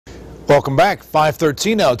Welcome back.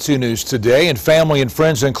 5:13 now, 2 News Today, and family and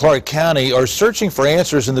friends in Clark County are searching for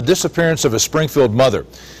answers in the disappearance of a Springfield mother.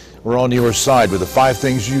 We're on your side with the 5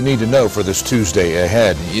 things you need to know for this Tuesday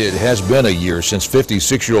ahead. It has been a year since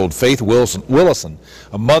 56-year-old Faith Willison,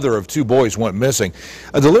 a mother of 2 boys, went missing.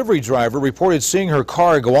 A delivery driver reported seeing her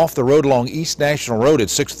car go off the road along East National Road at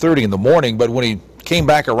 6:30 in the morning, but when he came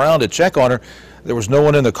back around to check on her, there was no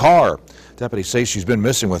one in the car. Deputies say she's been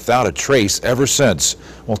missing without a trace ever since.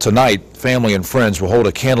 Well, tonight, family and friends will hold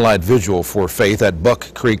a candlelight vigil for Faith at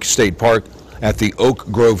Buck Creek State Park at the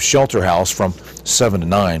Oak Grove Shelter House from 7 to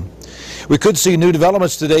 9. We could see new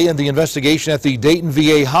developments today in the investigation at the Dayton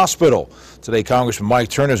VA Hospital. Today, Congressman Mike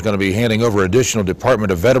Turner is going to be handing over additional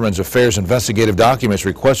Department of Veterans Affairs investigative documents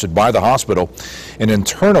requested by the hospital. An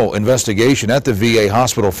internal investigation at the VA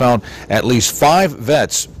hospital found at least 5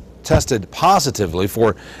 vets tested positively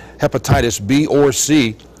for hepatitis B or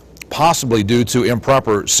C, possibly due to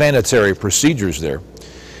improper sanitary procedures there.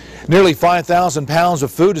 Nearly 5,000 pounds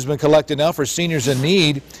of food has been collected now for seniors in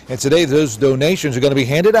need, and today those donations are going to be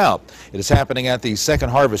handed out. It is happening at the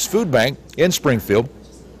Second Harvest Food Bank in Springfield,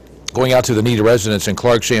 going out to the needy residents in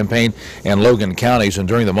Clark, Champaign, and Logan counties. And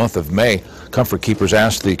during the month of May, Comfort Keepers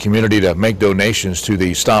asked the community to make donations to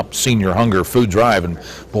the Stop Senior Hunger food drive, and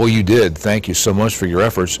boy, you did. Thank you so much for your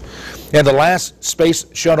efforts. And the last space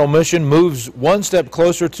shuttle mission moves one step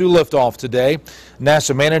closer to liftoff today.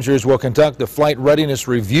 NASA managers will conduct the flight readiness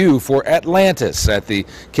review for Atlantis at the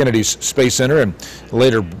Kennedy Space Center and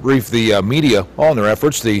later brief the media on their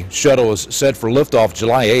efforts. The shuttle is set for liftoff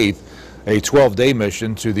July 8th. A 12-day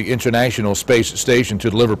mission to the International Space Station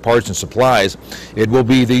to deliver parts and supplies. It will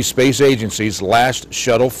be the space agency's last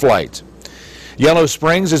shuttle flight. Yellow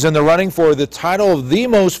Springs is in the running for the title of the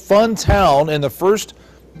most fun town in the first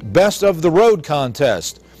Best of the Road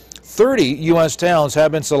contest. 30 U.S. towns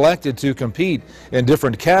have been selected to compete in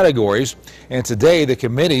different categories, and today the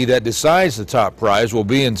committee that decides the top prize will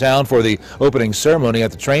be in town for the opening ceremony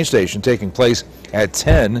at the train station, taking place at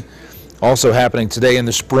 10. Also happening today in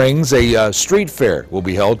the Springs, a street fair will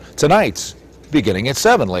be held tonight, beginning at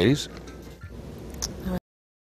 7, ladies.